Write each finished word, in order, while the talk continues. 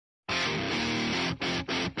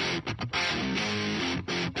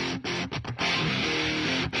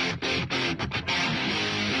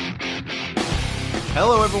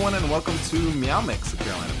Hello, everyone, and welcome to Meow Mix, the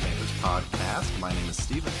Carolina Panthers podcast. My name is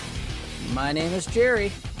Steven. My name is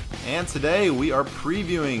Jerry. And today we are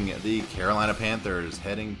previewing the Carolina Panthers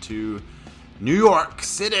heading to New York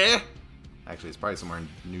City. Actually, it's probably somewhere in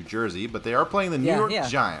New Jersey, but they are playing the New York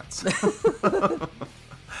Giants. The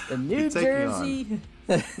New Jersey.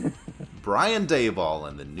 Brian Daboll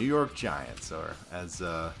and the New York Giants, or as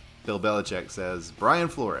Bill Belichick says, Brian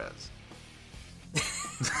Flores.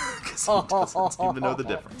 Because he doesn't seem to know the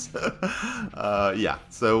difference.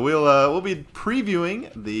 So we'll be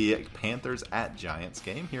previewing the Panthers at Giants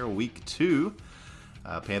game here, week 2.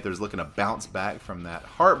 Panthers looking to bounce back from that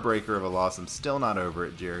heartbreaker of a loss. I'm still not over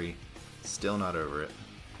it, Jerry. Still not over it.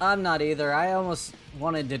 I'm not either. I almost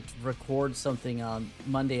wanted to record something on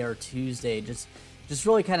Monday or Tuesday, just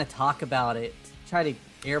really kind of talk about it, try to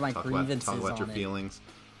air my grievances talk about on your it. feelings.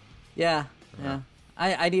 Yeah.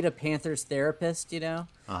 I need a Panthers therapist, you know?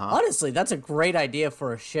 Uh-huh. Honestly, that's a great idea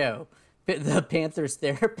for a show. The Panthers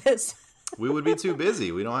therapist. We would be too busy.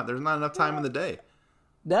 There's not enough time in the day.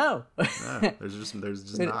 No. There's just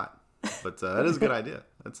not. But that is a good idea.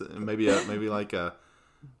 That's maybe like a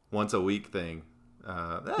once a week thing.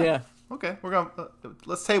 Yeah. Okay, we're going.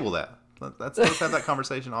 Let's table that. Let's have that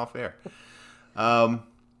conversation off air. All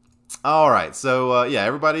right. So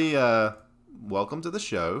everybody, welcome to the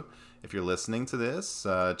show. If you're listening to this,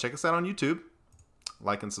 check us out on YouTube.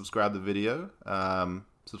 Like and subscribe to the video.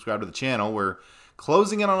 Subscribe to the channel. We're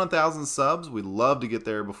closing in on 1,000 subs. We'd love to get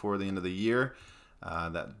there before the end of the year.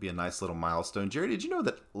 That'd be a nice little milestone. Jerry, did you know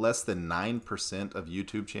that less than 9% of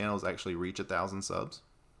YouTube channels actually reach 1,000 subs?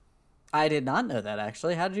 I did not know that,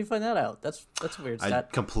 actually. How did you find that out? That's a weird stat.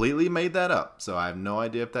 I completely made that up, so I have no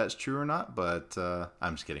idea if that's true or not, but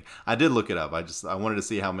I'm just kidding. I did look it up. I wanted to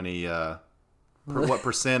see how many... what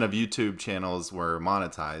percent of YouTube channels were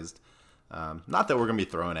monetized. Not that we're going to be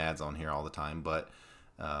throwing ads on here all the time, but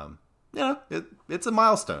it's a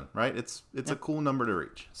milestone, right? It's a cool number to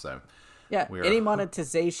reach. So any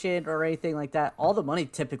monetization or anything like that, all the money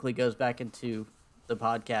typically goes back into the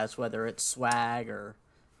podcast, whether it's swag or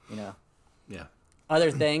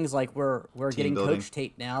other things. Like we're getting building. Coach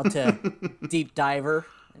Tape now to Deep Diver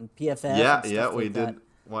and PFF. And we like did. That.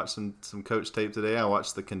 Watch some Coach Tape today. I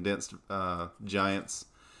watched the condensed Giants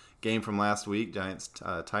game from last week, Giants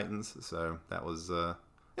Titans. So that was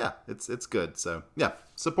it's good. So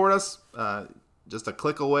support us. Just a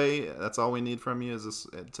click away. That's all we need from you is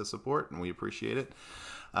to support, and we appreciate it.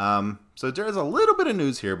 So there's a little bit of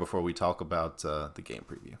news here before we talk about the game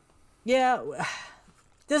preview. Yeah,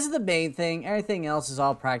 this is the main thing. Everything else is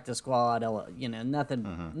all practice squad.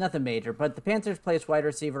 Nothing major. But the Panthers placed wide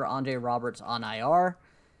receiver Andre Roberts on IR.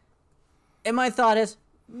 And my thought is,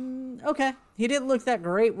 okay, he didn't look that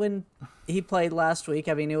great when he played last week.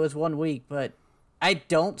 I mean, it was 1 week, but I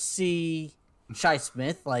don't see Shi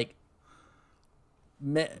Smith is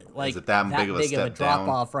it that big of a drop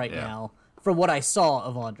off right now from what I saw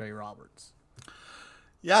of Andre Roberts.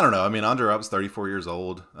 Yeah, I don't know. I mean, Andre Roberts, 34 years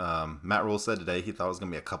old. Matt Rule said today he thought it was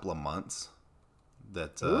going to be a couple of months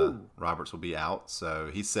that Roberts would be out. So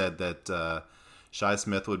he said that Shi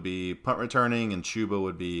Smith would be punt returning and Chuba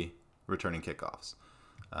would be returning kickoffs.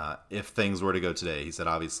 If things were to go today, he said,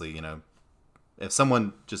 obviously, if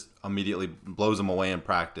someone just immediately blows them away in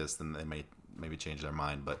practice, then they may maybe change their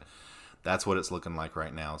mind. But that's what it's looking like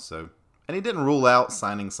right now. So, and he didn't rule out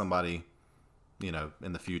signing somebody,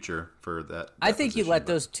 in the future for that. I think you let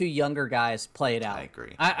those two younger guys play it out. I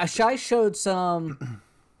agree. Shi showed some,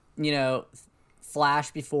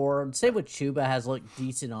 flash before. Same with Chuba has looked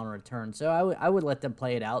decent on return. So I would let them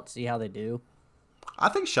play it out, see how they do. I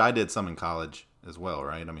think Shi did some in college as well,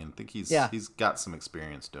 right? I mean, I think he's got some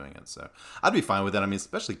experience doing it, so I'd be fine with that. I mean,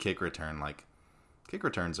 especially kick return. Like, kick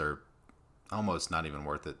returns are almost not even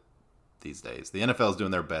worth it these days. The NFL is doing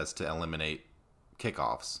their best to eliminate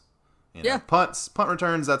kickoffs. Punt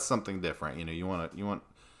returns, that's something different. You want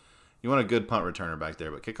a good punt returner back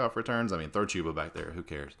there, but kickoff returns, I mean, throw Chuba back there. Who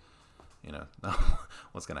cares?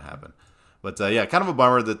 What's going to happen? But kind of a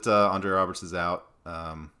bummer that Andre Roberts is out.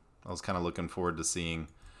 I was kind of looking forward to seeing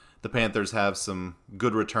the Panthers have some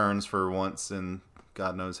good returns for once in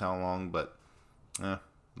God knows how long. But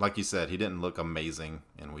like you said, he didn't look amazing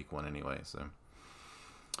in week 1 anyway. So,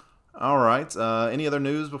 all right. Any other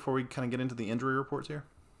news before we kind of get into the injury reports here?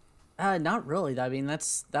 Not really. I mean, that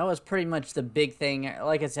was pretty much the big thing.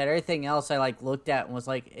 Like I said, everything else I looked at and was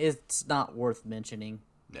like, it's not worth mentioning.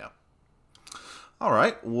 Yeah. All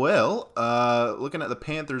right. Well, looking at the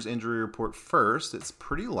Panthers injury report first, it's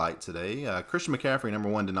pretty light today. Christian McCaffrey, number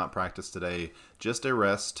 1, did not practice today. Just a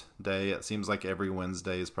rest day. It seems like every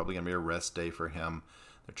Wednesday is probably going to be a rest day for him.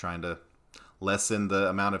 They're trying to lessen the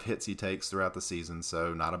amount of hits he takes throughout the season.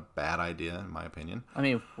 So not a bad idea, in my opinion. I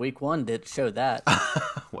mean, week 1 did show that.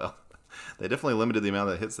 Well, they definitely limited the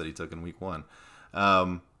amount of hits that he took in week 1.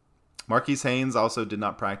 Marquise Haynes also did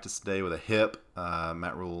not practice today with a hip.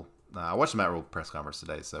 Matt Rule, I watched the Matt Rule press conference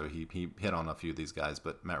today, so he hit on a few of these guys,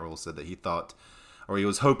 but Matt Rule said that he thought, or he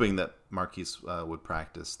was hoping that Marquise would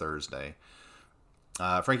practice Thursday.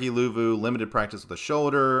 Frankie Louvu, limited practice with a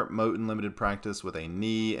shoulder. Moten, limited practice with a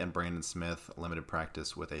knee. And Brandon Smith, limited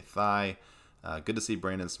practice with a thigh. Good to see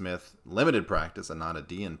Brandon Smith, limited practice and not a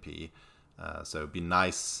DNP. So it'd be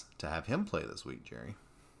nice to have him play this week, Jerry.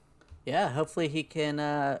 Yeah, hopefully he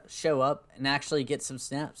can show up and actually get some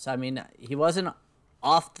snaps. I mean, he wasn't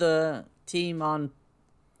off the team on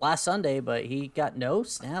last Sunday, but he got no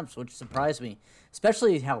snaps, which surprised me,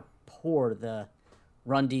 especially how poor the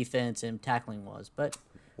run defense and tackling was. But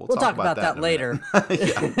we'll talk about that later.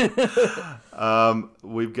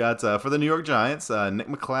 We've got, for the New York Giants, Nick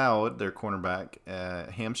McLeod, their cornerback,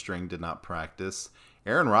 hamstring, did not practice.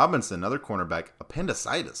 Aaron Robinson, another cornerback,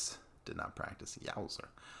 appendicitis, did not practice. Yowzer.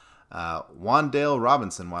 Wandale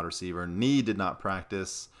Robinson, wide receiver, knee, did not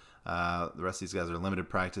practice. The rest of these guys are limited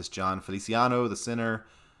practice. John Feliciano, the center.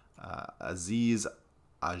 Aziz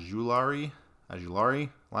Ajulari,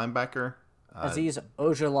 linebacker. Aziz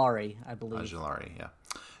Ojulari, I believe. Ojulari, yeah.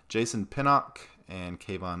 Jason Pinnock and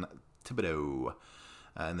Kayvon Thibodeau.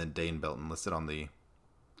 And then Dane Belton listed on the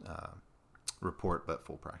report, but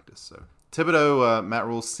full practice. So Thibodeau, Matt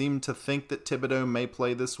Rule seemed to think that Thibodeau may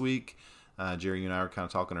play this week. Jerry, you and I were kind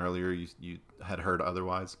of talking earlier. You had heard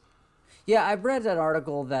otherwise. Yeah, I read an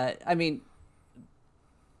article that, I mean,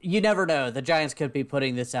 you never know. The Giants could be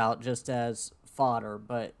putting this out just as fodder,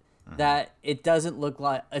 but that it doesn't look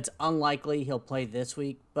like, it's unlikely he'll play this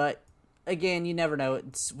week. But again, you never know.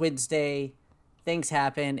 It's Wednesday, things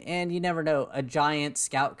happen, and you never know. A Giant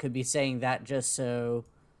scout could be saying that just so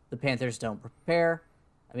the Panthers don't prepare.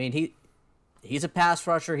 I mean, he's a pass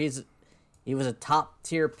rusher. He was a top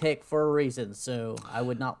tier pick for a reason, so I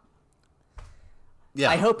would not. Yeah,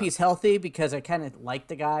 I hope he's healthy because I kind of like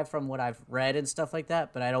the guy from what I've read and stuff like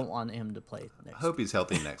that, but I don't want him to play next. I hope he's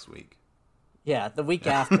healthy next week. Yeah, the week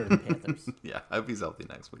after the Panthers. Yeah, I hope he's healthy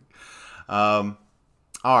next week. All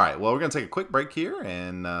right, well, we're going to take a quick break here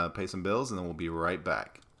and pay some bills, and then we'll be right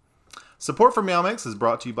back. Support for Meow Mix is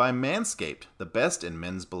brought to you by Manscaped, the best in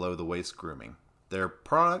men's below-the-waist grooming. Their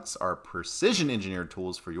products are precision-engineered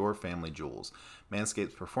tools for your family jewels.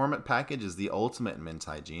 Manscaped's Performance Package is the ultimate in men's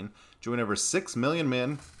hygiene. Join over 6 million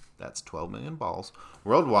men, that's 12 million balls,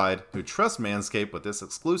 worldwide who trust Manscaped with this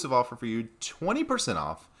exclusive offer for you, 20%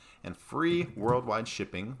 off and free worldwide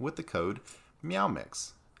shipping with the code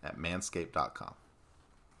MEOWMIX at manscaped.com.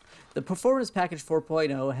 The Performance Package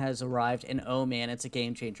 4.0 has arrived, and oh man, it's a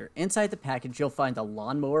game changer. Inside the package, you'll find the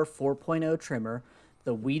Lawnmower 4.0 trimmer,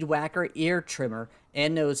 the Weed Whacker ear trimmer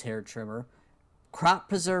and nose hair trimmer, Crop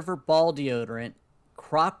Preserver ball deodorant,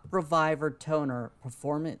 Crop Reviver toner,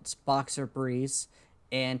 Performance Boxer Breeze,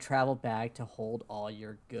 and travel bag to hold all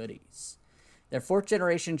your goodies. Their 4th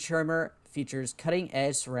generation trimmer features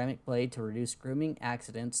cutting-edge ceramic blade to reduce grooming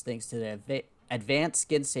accidents thanks to the advanced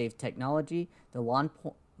skin-safe technology. The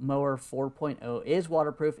Lawnmower 4.0 is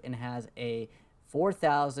waterproof and has a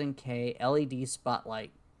 4000K LED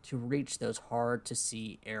spotlight to reach those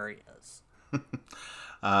hard-to-see areas.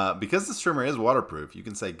 Because this trimmer is waterproof, you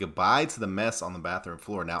can say goodbye to the mess on the bathroom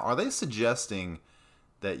floor. Now, are they suggesting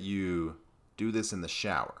that you do this in the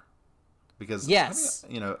shower? Because yes,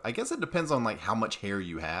 I guess it depends on like how much hair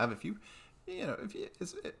you have. If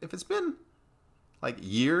if it's been like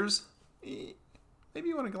years, maybe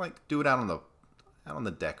you want to like do it out on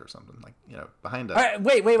the deck or something, like behind a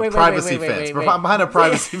privacy fence. Behind a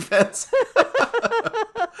privacy fence.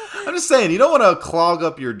 I'm just saying, you don't want to clog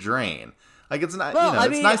up your drain. Like it's not,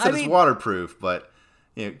 it's nice that it's waterproof, but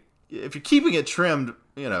if you're keeping it trimmed,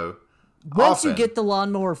 once you get the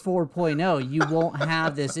Lawnmower 4.0, you won't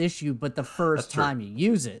have this issue. But the first time you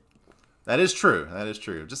use it, that is true.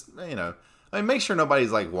 Just make sure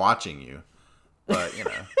nobody's like watching you. But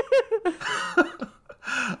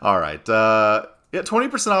all right.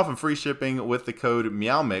 20% off and free shipping with the code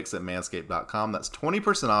MEOWMIX at manscaped.com. That's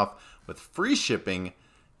 20% off with free shipping.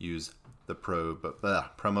 Use the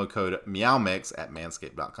promo code MEOWMIX at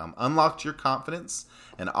manscaped.com. Unlock your confidence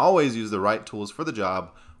and always use the right tools for the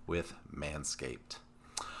job with Manscaped.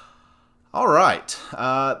 All right.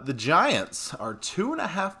 The Giants are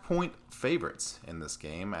 2.5-point favorites in this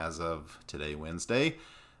game as of today, Wednesday.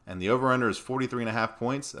 And the over-under is 43.5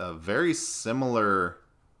 points. A very similar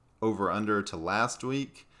over-under to last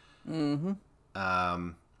week. Mm-hmm.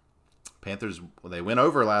 Panthers, they went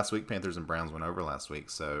over last week. Panthers and Browns went over last week.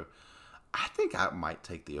 So I think I might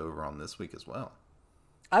take the over on this week as well.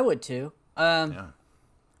 I would too. Yeah.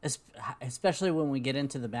 Especially when we get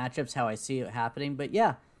into the matchups, how I see it happening. But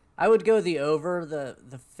yeah, I would go the over.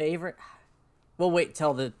 The favorite. We'll wait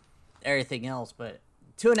till everything else. But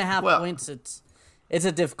 2.5 points. It's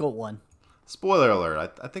a difficult one. Spoiler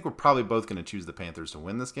alert. I think we're probably both going to choose the Panthers to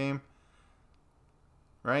win this game.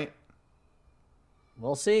 Right?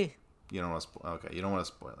 We'll see. You don't want to okay, you don't want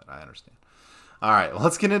to spoil it. I understand. All right, well,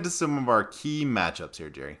 let's get into some of our key matchups here,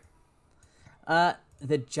 Jerry.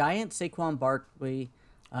 The Giants, Saquon Barkley,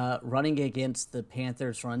 running against the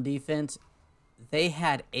Panthers' run defense. They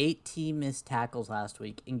had 18 missed tackles last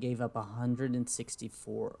week and gave up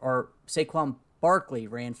 164. Or Saquon Barkley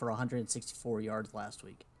ran for 164 yards last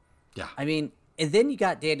week. Yeah. I mean, and then you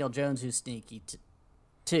got Daniel Jones, who's sneaky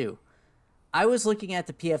too. I was looking at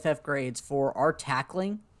the PFF grades for our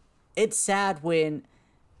tackling. It's sad when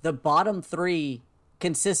the bottom three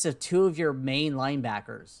consists of two of your main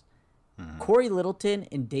linebackers. Corey Littleton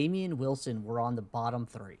and Damian Wilson were on the bottom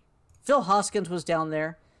three. Phil Hoskins was down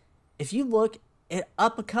there. If you look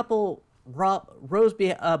up a couple rows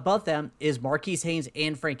above them is Marquise Haynes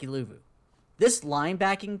and Frankie Louvu. This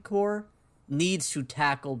linebacking core needs to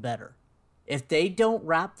tackle better. If they don't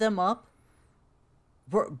wrap them up,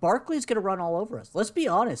 Barkley's going to run all over us. Let's be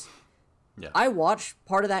honest. Yeah. I watched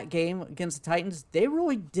part of that game against the Titans. They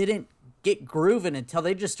really didn't get grooving until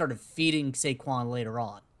they just started feeding Saquon later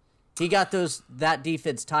on. He got that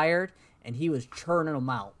defense tired, and he was churning them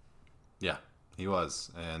out. Yeah, he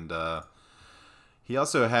was. And he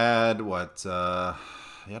also had,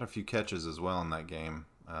 he had a few catches as well in that game.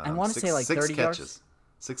 I want to say like 30 yards.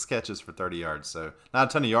 6 catches for 30 yards. So not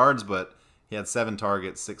a ton of yards, but he had 7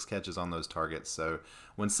 targets, 6 catches on those targets. So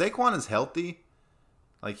when Saquon is healthy,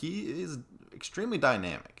 like he is extremely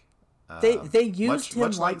dynamic. They used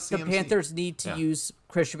him like CMC. the Panthers need to use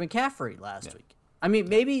Christian McCaffrey last week. I mean,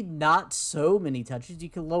 maybe not so many touches. You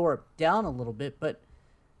can lower it down a little bit, but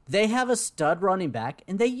they have a stud running back,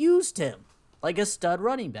 and they used him like a stud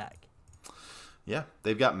running back. Yeah,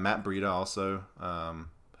 they've got Matt Breida also,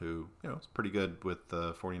 who was pretty good with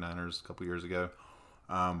the 49ers a couple years ago.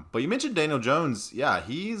 But you mentioned Daniel Jones. Yeah,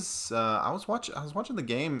 he's. I was watching the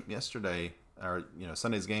game yesterday, or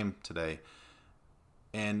Sunday's game today,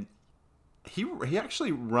 and he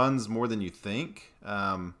actually runs more than you think.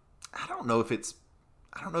 I don't know if it's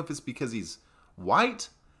because he's white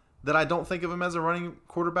that I don't think of him as a running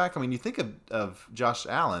quarterback. I mean, you think of Josh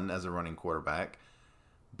Allen as a running quarterback,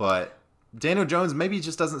 but Daniel Jones maybe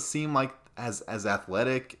just doesn't seem like as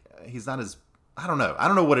athletic. He's not as, I don't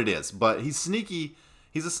know what it is, but he's sneaky.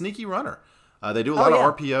 He's a sneaky runner. They do a lot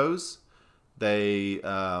of RPOs.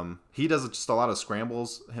 He does just a lot of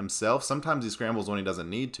scrambles himself. Sometimes he scrambles when he doesn't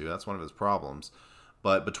need to. That's one of his problems.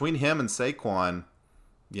 But between him and Saquon,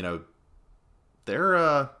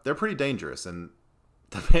 they're pretty dangerous. And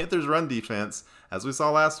the Panthers' run defense, as we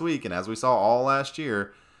saw last week and as we saw all last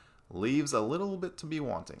year, leaves a little bit to be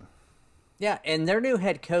wanting. Yeah, and their new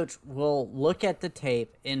head coach will look at the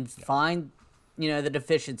tape and find, the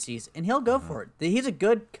deficiencies, and he'll go for it. He's a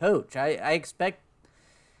good coach. I expect.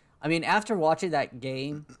 I mean, after watching that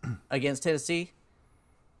game against Tennessee,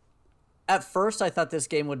 at first I thought this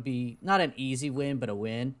game would be not an easy win, but a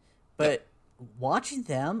win. But watching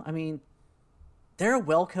them, I mean, they're a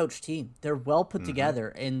well-coached team. They're well put together,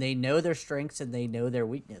 and they know their strengths and they know their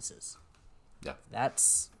weaknesses. Yeah,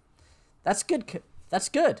 that's good. That's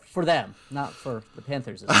good for them, not for the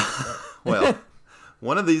Panthers. Well,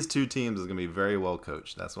 one of these two teams is going to be very well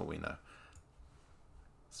coached. That's what we know.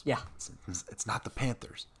 It's not the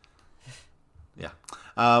Panthers. Yeah.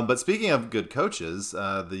 But speaking of good coaches,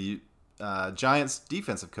 the Giants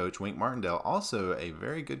defensive coach, Wink Martindale, also a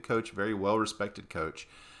very good coach, very well-respected coach.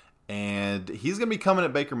 And he's going to be coming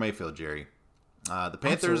at Baker Mayfield, Jerry. The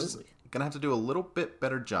Panthers going to have to do a little bit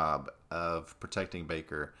better job of protecting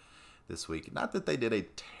Baker this week. Not that they did a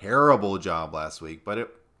terrible job last week, but it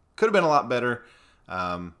could have been a lot better.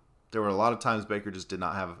 There were a lot of times Baker just did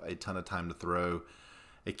not have a ton of time to throw.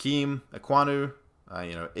 Akeem Ekwonu,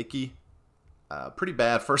 Icky, pretty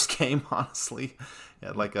bad first game, honestly. He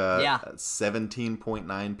had like a 17.9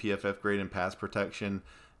 PFF grade in pass protection.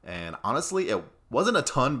 And honestly, it wasn't a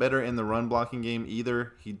ton better in the run blocking game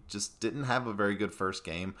either. He just didn't have a very good first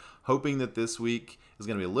game. Hoping that this week is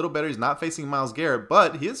going to be a little better. He's not facing Myles Garrett,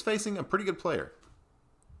 but he is facing a pretty good player.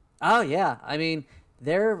 Oh, yeah. I mean,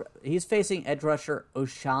 he's facing edge rusher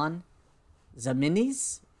O'Shawn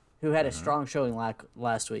Ximines, who had a strong showing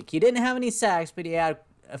last week. He didn't have any sacks, but he had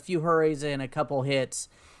a few hurries and a couple hits.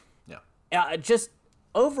 Yeah. Just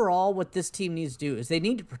overall, what this team needs to do is they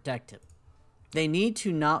need to protect him. They need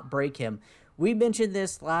to not break him. We mentioned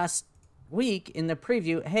this last week in the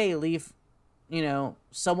preview, hey, leave,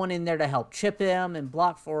 someone in there to help chip him and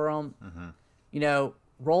block for him.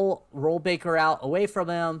 Roll Baker out away from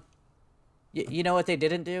him. You know what they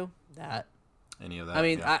didn't do? That. Any of that? I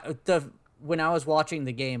mean, when I was watching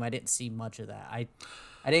the game, I didn't see much of that. I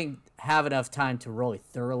didn't have enough time to really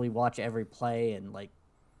thoroughly watch every play and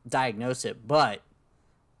diagnose it. But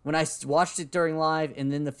when I watched it during live,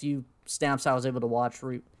 and then the few snaps I was able to watch,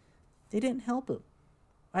 they didn't help him.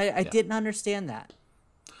 I didn't understand that.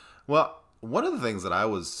 Well, one of the things that I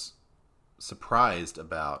was surprised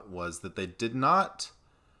about was that they did not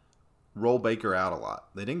roll Baker out a lot.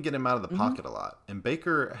 They didn't get him out of the pocket a lot. And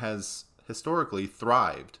Baker has historically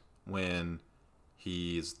thrived when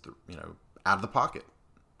he's out of the pocket.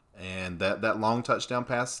 And that long touchdown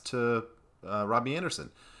pass to Robbie Anderson,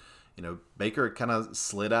 Baker kind of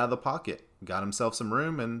slid out of the pocket, got himself some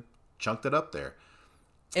room, and chunked it up there.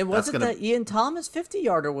 And wasn't that Ian Thomas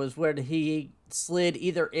 50-yarder was where he slid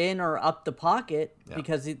either in or up the pocket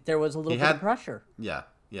because there was a little bit of pressure. Yeah.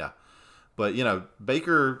 But,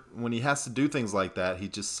 Baker, when he has to do things like that, he's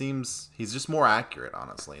just more accurate,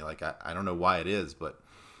 honestly. I don't know why it is, but,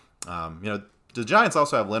 the Giants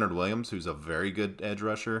also have Leonard Williams, who's a very good edge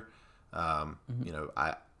rusher. I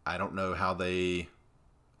don't know how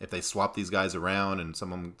if they swap these guys around, and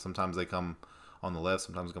sometimes they come on the left,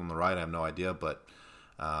 sometimes they come on the right. I have no idea, but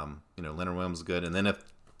Leonard Williams is good. And then if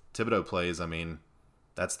Thibodeau plays,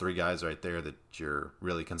 that's three guys right there that you're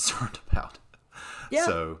really concerned about. Yeah.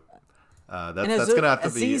 So that's going to have to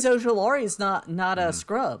be. Azeez Ojulari is not a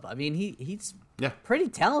scrub. I mean, he's pretty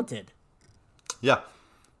talented. Yeah.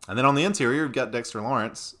 And then on the interior, you've got Dexter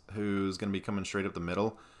Lawrence, who's going to be coming straight up the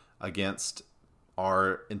middle against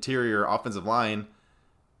our interior offensive line,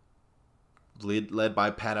 led by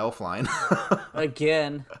Pat Elflein.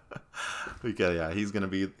 Again. Okay, he's gonna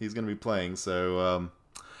be playing. So,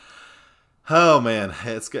 oh man,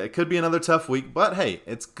 it could be another tough week. But hey,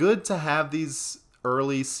 it's good to have these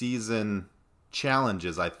early season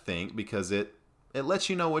challenges, I think, because it lets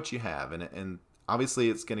you know what you have, and obviously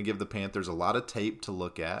it's going to give the Panthers a lot of tape to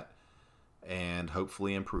look at and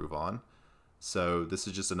hopefully improve on. So this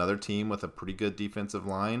is just another team with a pretty good defensive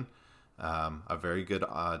line, a very good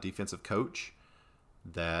defensive coach.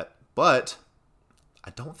 But I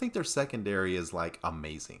don't think their secondary is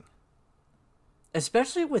amazing,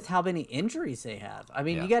 especially with how many injuries they have. I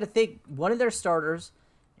mean, you got to think one of their starters,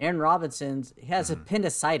 Aaron Robinson, has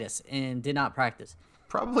appendicitis and did not practice.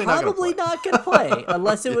 Probably not going to play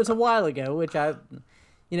unless it was a while ago, which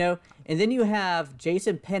and then you have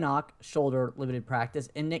Jason Pinnock, shoulder limited practice,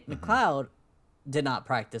 and Nick McLeod did not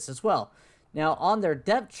practice as well. Now, on their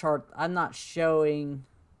depth chart, I'm not showing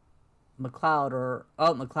McLeod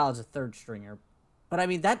McLeod's a third stringer. But I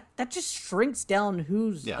mean, that just shrinks down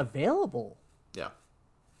who's available. Yeah.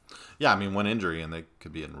 Yeah, I mean, one injury and they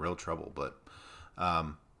could be in real trouble. But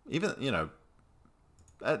even,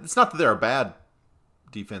 it's not that they're a bad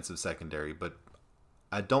defensive secondary, but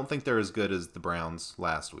I don't think they're as good as the Browns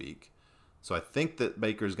last week. So I think that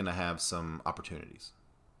Baker's going to have some opportunities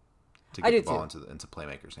to get the ball into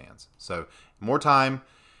playmakers' hands. So more time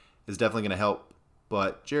is definitely going to help.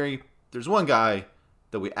 But Jerry, there's one guy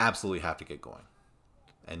that we absolutely have to get going,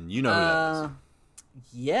 and you know who that is.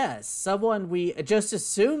 Yes, someone we just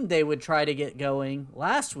assumed they would try to get going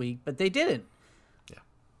last week, but they didn't. Yeah,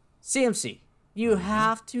 CMC, you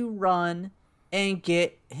have to run and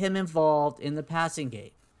get him involved in the passing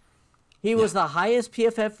game. He was the highest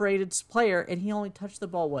PFF rated player, and he only touched the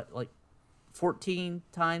ball, 14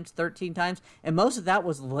 times, 13 times? And most of that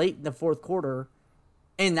was late in the fourth quarter,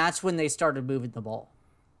 and that's when they started moving the ball.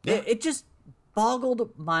 Yeah. It just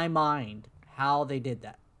boggled my mind how they did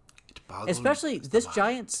that. Especially this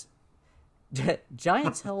Giants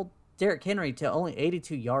held Derrick Henry to only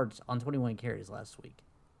 82 yards on 21 carries last week.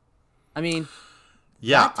 I mean...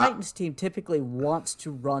 Yeah, that Titans team typically wants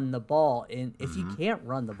to run the ball, and if you can't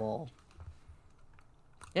run the ball,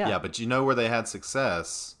 yeah, but where they had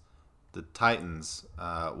success, the Titans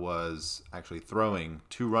was actually throwing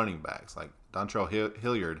two running backs. Dontrell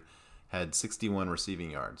Hilliard had 61 receiving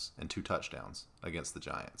yards and 2 touchdowns against the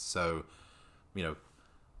Giants. So,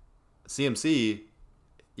 CMC,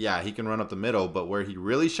 he can run up the middle, but where he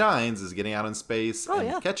really shines is getting out in space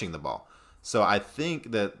and catching the ball. So I think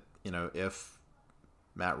that if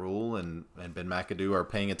Matt Rule and Ben McAdoo are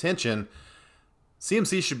paying attention,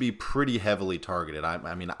 CMC should be pretty heavily targeted.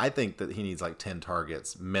 I mean, I think that he needs 10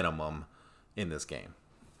 targets minimum in this game,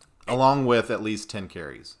 along with at least 10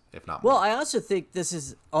 carries, if not more. Well, I also think this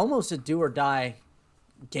is almost a do or die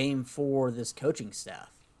game for this coaching staff.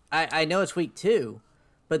 I know it's week 2,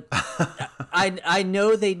 But I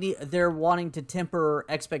know they're wanting to temper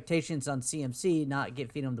expectations on CMC, not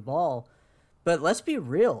feed him the ball. But let's be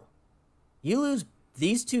real. You lose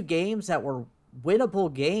these 2 games that were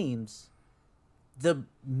winnable games, the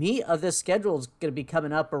meat of this schedule is going to be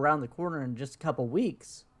coming up around the corner in just a couple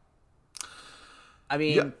weeks. I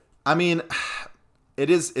mean,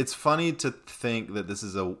 it's funny to think that this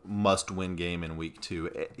is a must-win game in week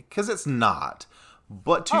 2 because it's not.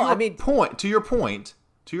 But to your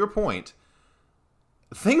point,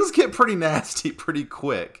 things get pretty nasty pretty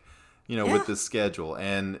quick, with this schedule.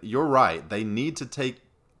 And you're right. They need to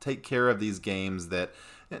take care of these games that,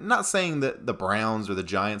 not saying that the Browns or the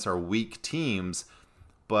Giants are weak teams,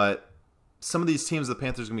 but some of these teams the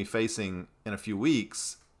Panthers are going to be facing in a few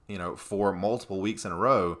weeks, for multiple weeks in a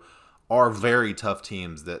row, are very tough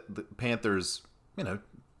teams that the Panthers,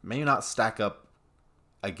 may not stack up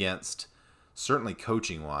against, certainly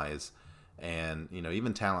coaching-wise, and,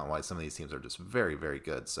 even talent-wise, some of these teams are just very, very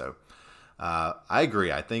good. So I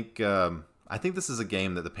agree. I think this is a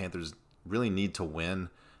game that the Panthers really need to win,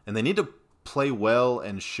 and they need to play well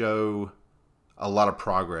and show a lot of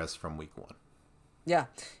progress from week 1. Yeah,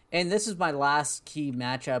 and this is my last key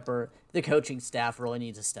matchup, or the coaching staff really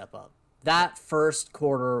needs to step up. That first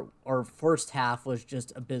quarter or first half was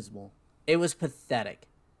just abysmal. It was pathetic.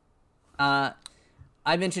 I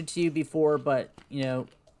mentioned to you before, but,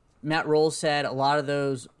 Matt Rule said a lot of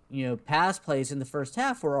those, pass plays in the first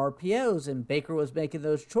half were RPOs, and Baker was making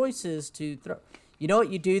those choices to throw. You know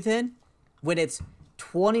what you do then? When it's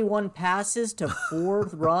 21 passes to 4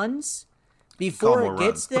 runs, before it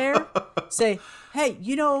gets there, say, hey,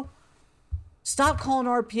 stop calling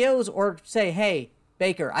RPOs, or say, hey,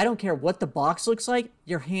 Baker, I don't care what the box looks like,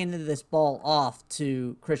 you're handing this ball off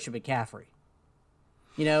to Christian McCaffrey.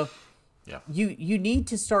 Yeah. You need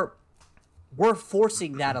to start. We're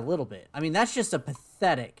forcing that a little bit. I mean, that's just a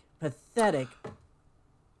pathetic.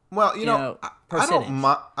 Well,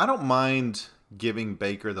 I don't mind giving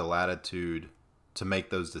Baker the latitude to make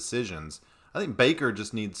those decisions. I think Baker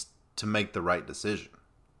just needs to make the right decision.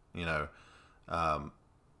 And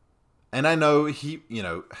I know he,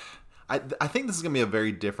 I think this is going to be a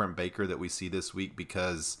very different Baker that we see this week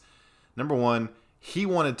because, number one, he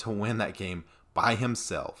wanted to win that game by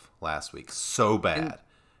himself last week so bad.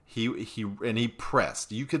 He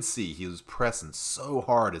pressed. You could see he was pressing so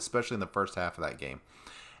hard, especially in the first half of that game.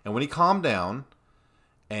 And when he calmed down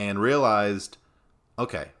and realized,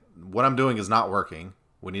 okay, what I'm doing is not working,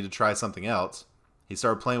 we need to try something else, he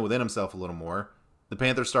started playing within himself a little more. The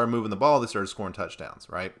Panthers started moving the ball. They started scoring touchdowns,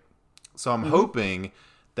 right? So I'm hoping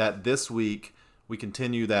that this week we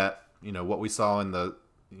continue that, what we saw in the,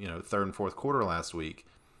 third and fourth quarter last week.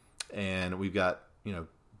 And we've got,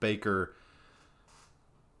 Baker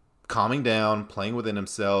calming down, playing within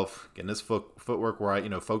himself, getting his footwork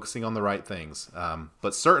right, focusing on the right things.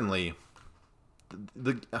 But certainly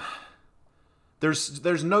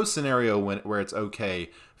there's no scenario where it's okay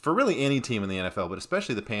for really any team in the NFL, but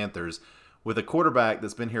especially the Panthers, with a quarterback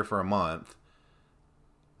that's been here for a month,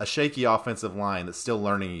 a shaky offensive line that's still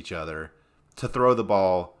learning each other, to throw the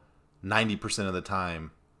ball 90% of the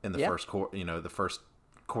time in the first quarter, the first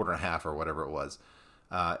quarter and a half or whatever it was.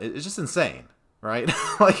 It's just insane, right?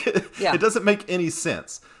 It doesn't make any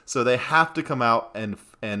sense. So they have to come out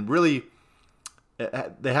and really,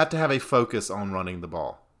 they have to have a focus on running the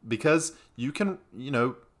ball, because you can,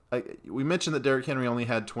 we mentioned that Derrick Henry only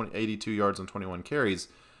had 82 yards on 21 carries.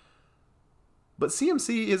 But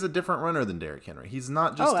CMC is a different runner than Derrick Henry. He's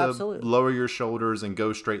not just lower your shoulders and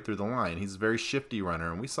go straight through the line. He's a very shifty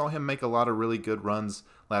runner, and we saw him make a lot of really good runs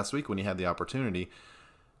last week when he had the opportunity.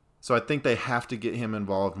 So I think they have to get him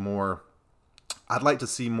involved more. I'd like to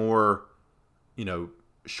see more,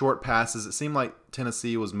 short passes. It seemed like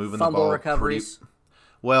Tennessee was moving the ball. Fumble recoveries.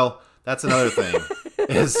 Well, that's another thing.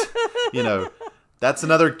 That's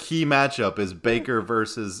another key matchup is Baker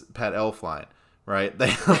versus Pat Elflein. Right?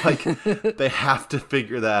 They have to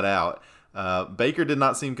figure that out. Baker did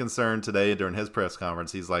not seem concerned today during his press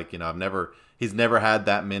conference. He's like, he's never had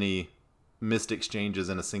that many missed exchanges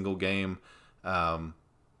in a single game.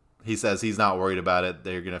 He says he's not worried about it.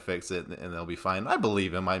 They're going to fix it and they'll be fine. I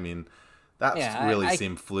believe him. I mean, that really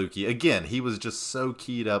seemed fluky. Again, he was just so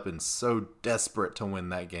keyed up and so desperate to win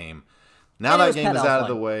that game. Now that game is out of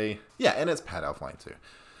the way. Yeah, and it's Pat Elflein too.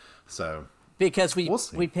 So... Because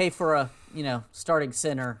we pay for a starting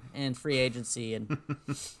center in free agency, and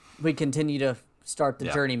we continue to start the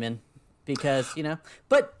journeyman because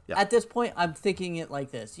But at this point, I'm thinking it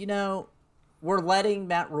like this: we're letting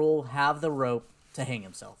Matt Rule have the rope to hang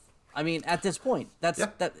himself. I mean, at this point,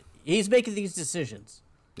 that he's making these decisions.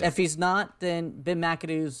 Yeah. If he's not, then Ben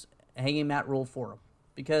McAdoo's hanging Matt Rule for him.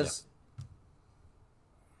 because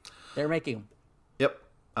they're making them. Yep.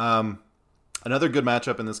 Another good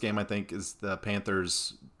matchup in this game, I think, is the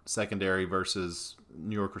Panthers secondary versus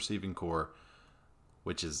New York receiving core,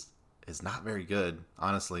 which is not very good,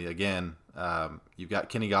 honestly. Again, you've got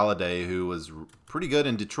Kenny Golladay, who was pretty good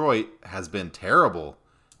in Detroit, has been terrible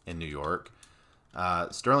in New York.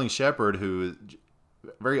 Sterling Shepard, who is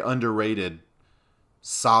very underrated,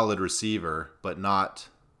 solid receiver, but not,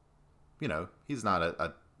 he's not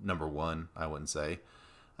a number one, I wouldn't say.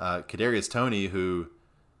 Kadarius Toney, who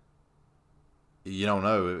you don't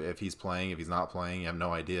know if he's playing, if he's not playing. You have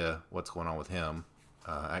no idea what's going on with him.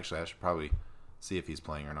 Actually, I should probably see if he's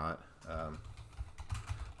playing or not.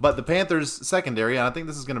 But the Panthers secondary, and I think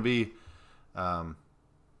this is going to be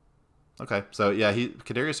okay. So yeah,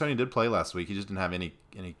 Kadarius Toney did play last week. He just didn't have any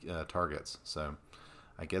targets. So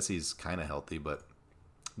I guess he's kind of healthy. But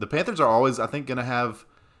the Panthers are always, I think, going to have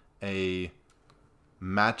a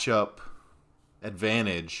matchup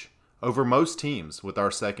advantage over most teams with our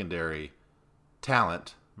secondary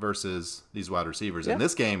talent versus these wide receivers. Yeah. And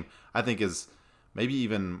this game, I think, is maybe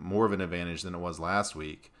even more of an advantage than it was last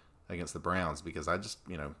week against the Browns, because I just,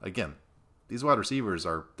 again, these wide receivers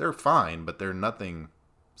they're fine, but they're not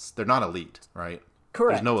elite, right?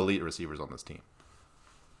 Correct. There's no elite receivers on this team.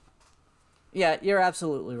 Yeah, you're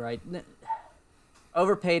absolutely right.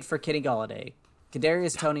 Overpaid for Kenny Golladay.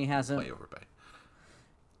 Kadarius Toney hasn't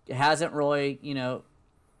really,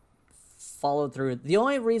 followed through. The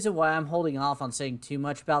only reason why I'm holding off on saying too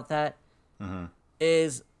much about that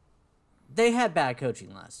is they had bad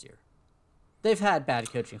coaching last year. They've had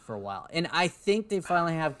bad coaching for a while, and I think they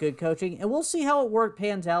finally have good coaching, and we'll see how it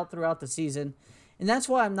pans out throughout the season. And that's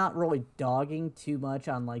why I'm not really dogging too much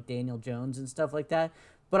on like Daniel Jones and stuff like that.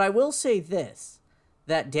 But I will say this,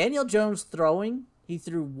 that Daniel Jones he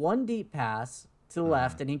threw one deep pass to the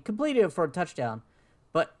left, and he completed it for a touchdown.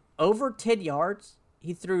 But over 10 yards,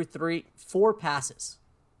 he threw 4 passes,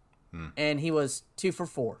 and he was 2 for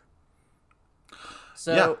 4.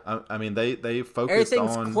 So yeah, I mean they focused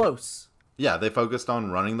everything's on close. Yeah, they focused on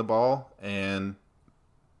running the ball and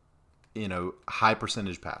high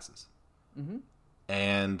percentage passes. Mm-hmm.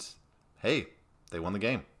 And hey, they won the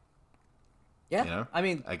game. Yeah, I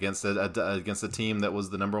mean against a team that was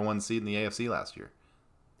the number 1 seed in the AFC last year.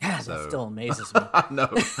 Yeah, that still amazes me. I know.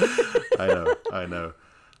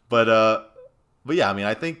 But yeah, I mean,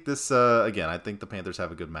 I think this again. I think the Panthers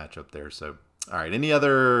have a good matchup there. So, all right. Any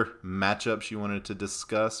other matchups you wanted to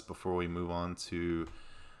discuss before we move on to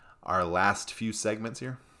our last few segments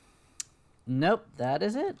here? Nope, that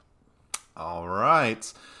is it. All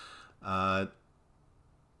right.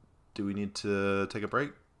 Do we need to take a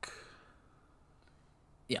break?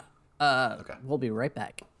 Yeah. Okay. We'll be right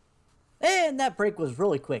back. And that break was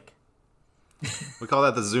really quick. We call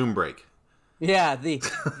that the Zoom break. Yeah, the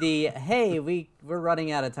hey, we're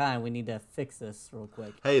running out of time. We need to fix this real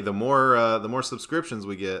quick. Hey, the more subscriptions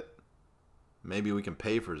we get, maybe we can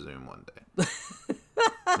pay for Zoom one day.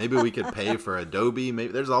 Maybe we could pay for Adobe.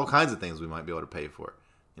 Maybe there's all kinds of things we might be able to pay for.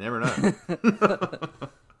 You never know.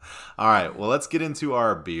 All right, well, let's get into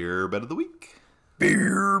our beer bet of the week.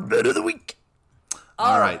 Beer bet of the week.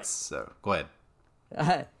 All right, so go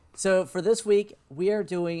ahead. So for this week, we are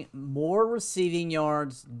doing more receiving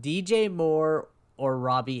yards, DJ Moore or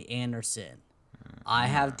Robbie Anderson. I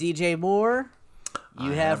have DJ Moore.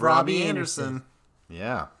 You have Robbie Anderson.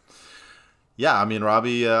 Yeah. I mean,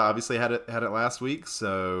 Robbie obviously had it last week,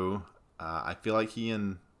 so I feel like he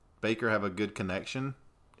and Baker have a good connection.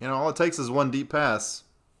 All it takes is one deep pass.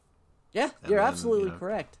 Yeah, you're absolutely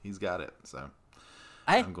correct. He's got it, so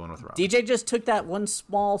I'm going with Robbie. DJ just took that one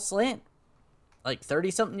small slant, like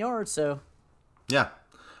 30-something yards, so... Yeah.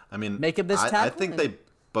 I mean, make him this tackle. I think they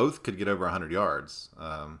both could get over 100 yards.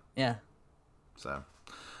 Yeah. So,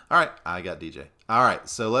 all right, I got DJ. All right,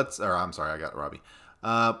 so I got Robbie.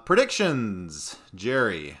 Predictions,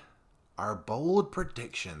 Jerry. Our bold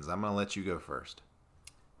predictions. I'm going to let you go first.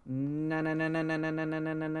 No.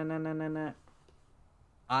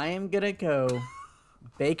 I am going to go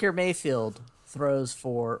Baker Mayfield throws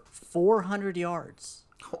for 400 yards.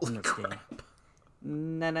 Holy crap.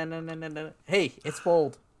 No. Hey, it's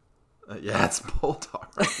bold. Yeah, it's bold. All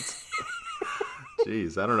right.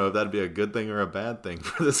 Jeez, I don't know if that'd be a good thing or a bad thing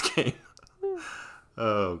for this game.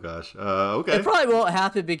 Oh, gosh. Okay. It probably won't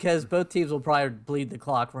happen because both teams will probably bleed the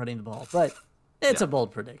clock running the ball, but it's a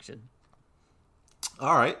bold prediction.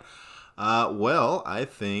 All right. Well, I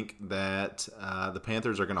think that the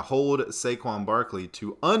Panthers are going to hold Saquon Barkley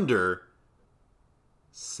to under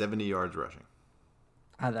 70 yards rushing.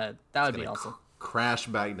 That would be awesome. Crash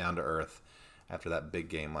back down to earth after that big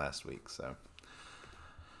game last week. So,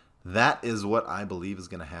 That is what I believe is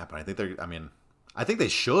going to happen. I think they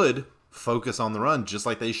should focus on the run just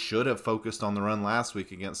like they should have focused on the run last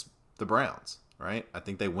week against the Browns, right? I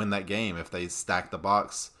think they win that game if they stack the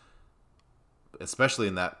box, especially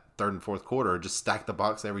in that third and fourth quarter. Just stack the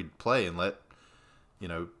box every play and let,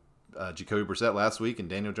 Jacoby Brissett last week and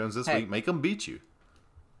Daniel Jones this week make them beat you.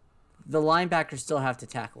 The linebackers still have to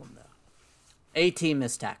tackle him, though. 18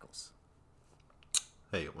 missed tackles.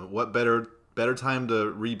 Hey, what better time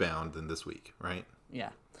to rebound than this week, right? Yeah.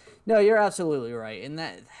 No, you're absolutely right. And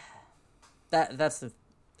that's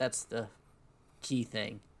the key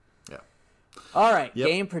thing. Yeah. All right,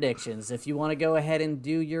 Game predictions. If you want to go ahead and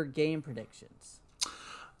do your game predictions.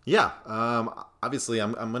 Yeah. Obviously,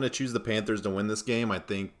 I'm going to choose the Panthers to win this game. I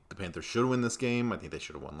think the Panthers should win this game. I think they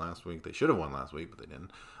should have won last week. They should have won last week, but they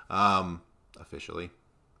didn't. Officially.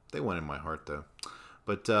 They won in my heart, though.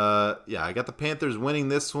 But, I got the Panthers winning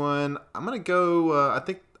this one. I'm going to go, I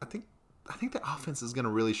think the offense is going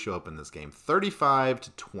to really show up in this game.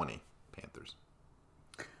 35-20, Panthers.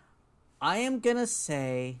 I am going to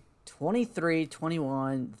say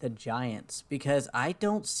 23-21, the Giants, because I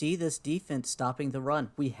don't see this defense stopping the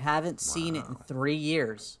run. We haven't seen it in 3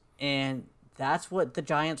 years, and that's what the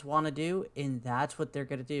Giants want to do, and that's what they're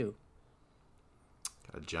going to do.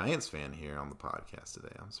 Got a Giants fan here on the podcast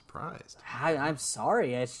today. I'm surprised. I'm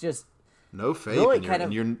sorry. It's just no faith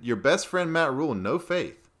really in your best friend Matt Rule. No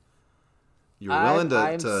faith. You were willing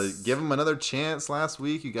to give him another chance last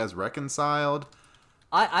week. You guys reconciled.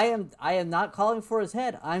 I am not calling for his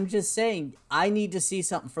head. I'm just saying I need to see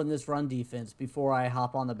something from this run defense before I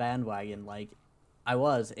hop on the bandwagon like I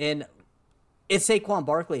was. And it's Saquon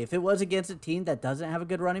Barkley. If it was against a team that doesn't have a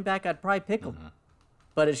good running back, I'd probably pick him. Mm-hmm.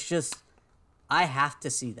 But it's just I have to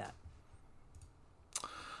see that.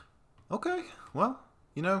 Okay. Well,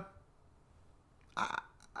 I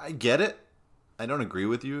get it. I don't agree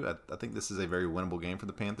with you. I think this is a very winnable game for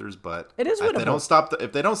the Panthers, but it is winnable.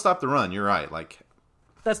 If they don't stop the run, you're right.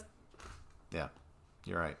 Yeah,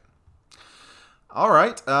 you're right. All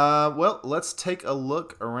right. Well, let's take a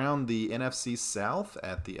look around the NFC South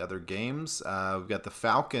at the other games. We've got the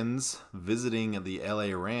Falcons visiting the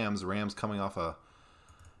LA Rams. Rams coming off a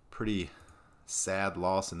pretty sad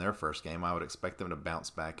loss in their first game. I would expect them to bounce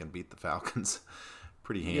back and beat the Falcons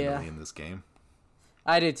pretty handily in this game.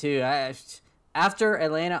 I did too. After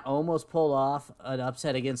Atlanta almost pulled off an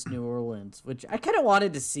upset against New Orleans, which I kind of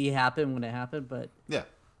wanted to see happen when it happened, but yeah,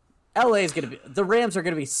 the Rams are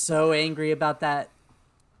going to be so angry about that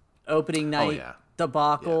opening night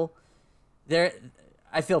debacle. Yeah.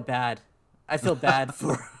 I feel bad. I feel bad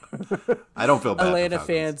for I don't feel bad Atlanta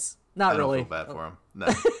fans. Not really. I don't feel bad for them. No.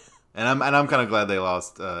 And I'm kind of glad they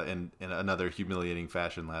lost in another humiliating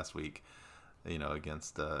fashion last week,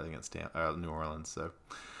 against New Orleans. So.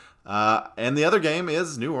 And the other game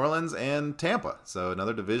is New Orleans and Tampa. So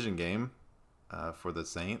another division game for the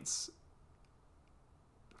Saints.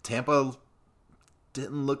 Tampa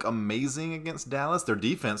didn't look amazing against Dallas. Their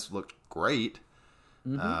defense looked great.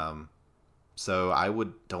 Mm-hmm. So I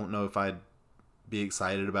don't know if I'd be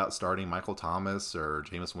excited about starting Michael Thomas or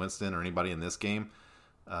Jameis Winston or anybody in this game.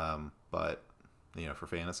 But for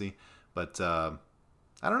fantasy. But I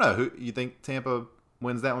don't know. Who you think Tampa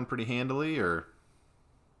wins that one pretty handily, or?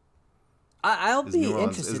 I'll be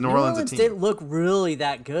interested. New Orleans didn't look really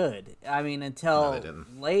that good. I mean, until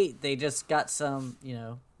late, they just got some,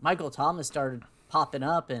 Michael Thomas started popping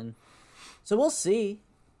up, and so we'll see.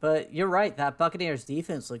 But you're right, that Buccaneers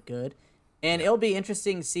defense looked good. And it'll be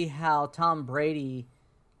interesting to see how Tom Brady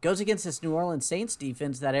goes against this New Orleans Saints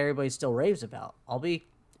defense that everybody still raves about. I'll be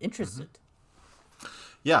interested. Mm-hmm.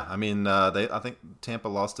 Yeah, I mean, I think Tampa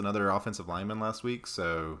lost another offensive lineman last week,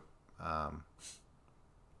 so...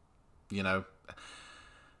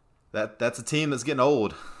 that's a team that's getting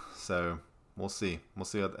old, so we'll see. We'll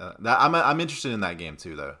see. I'm interested in that game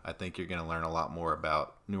too, though. I think you're going to learn a lot more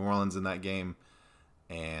about New Orleans in that game,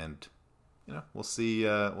 and we'll see.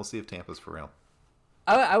 We'll see if Tampa's for real.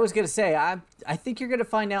 I was going to say I think you're going to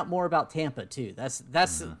find out more about Tampa too. That's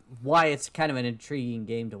mm-hmm. why it's kind of an intriguing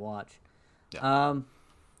game to watch. Yeah.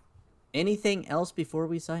 Anything else before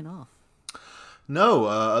we sign off? No,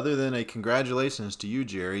 other than a congratulations to you,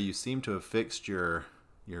 Jerry. You seem to have fixed your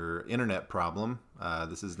internet problem.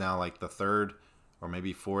 This is now like the third or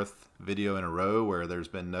maybe fourth video in a row where there's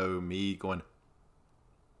been no me going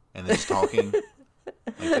and then just talking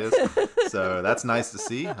like this. So that's nice to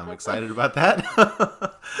see. I'm excited about that.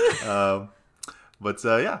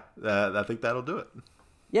 I think that'll do it.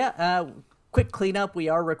 Yeah, quick cleanup. We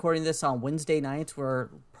are recording this on Wednesday nights. We're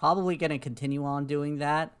probably going to continue on doing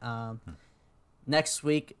that. Next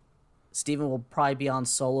week, Steven will probably be on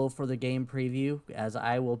solo for the game preview, as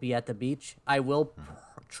I will be at the beach. I will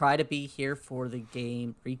try to be here for the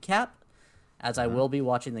game recap, as I will be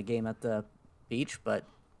watching the game at the beach, but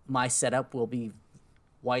my setup will be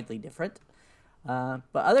widely different. But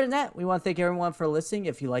other than that, we want to thank everyone for listening.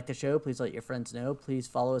 If you like the show, please let your friends know. Please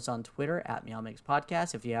follow us on Twitter at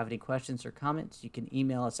MeowMixPodcast. If you have any questions or comments, you can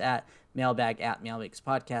email us at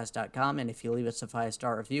mailbag@meowmixpodcast.com. And if you leave us a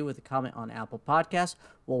 5-star review with a comment on Apple Podcasts,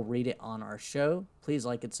 we'll read it on our show. Please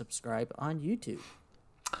like and subscribe on YouTube.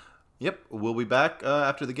 Yep, we'll be back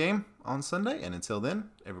after the game on Sunday. And until then,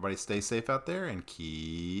 everybody stay safe out there and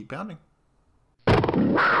keep pounding.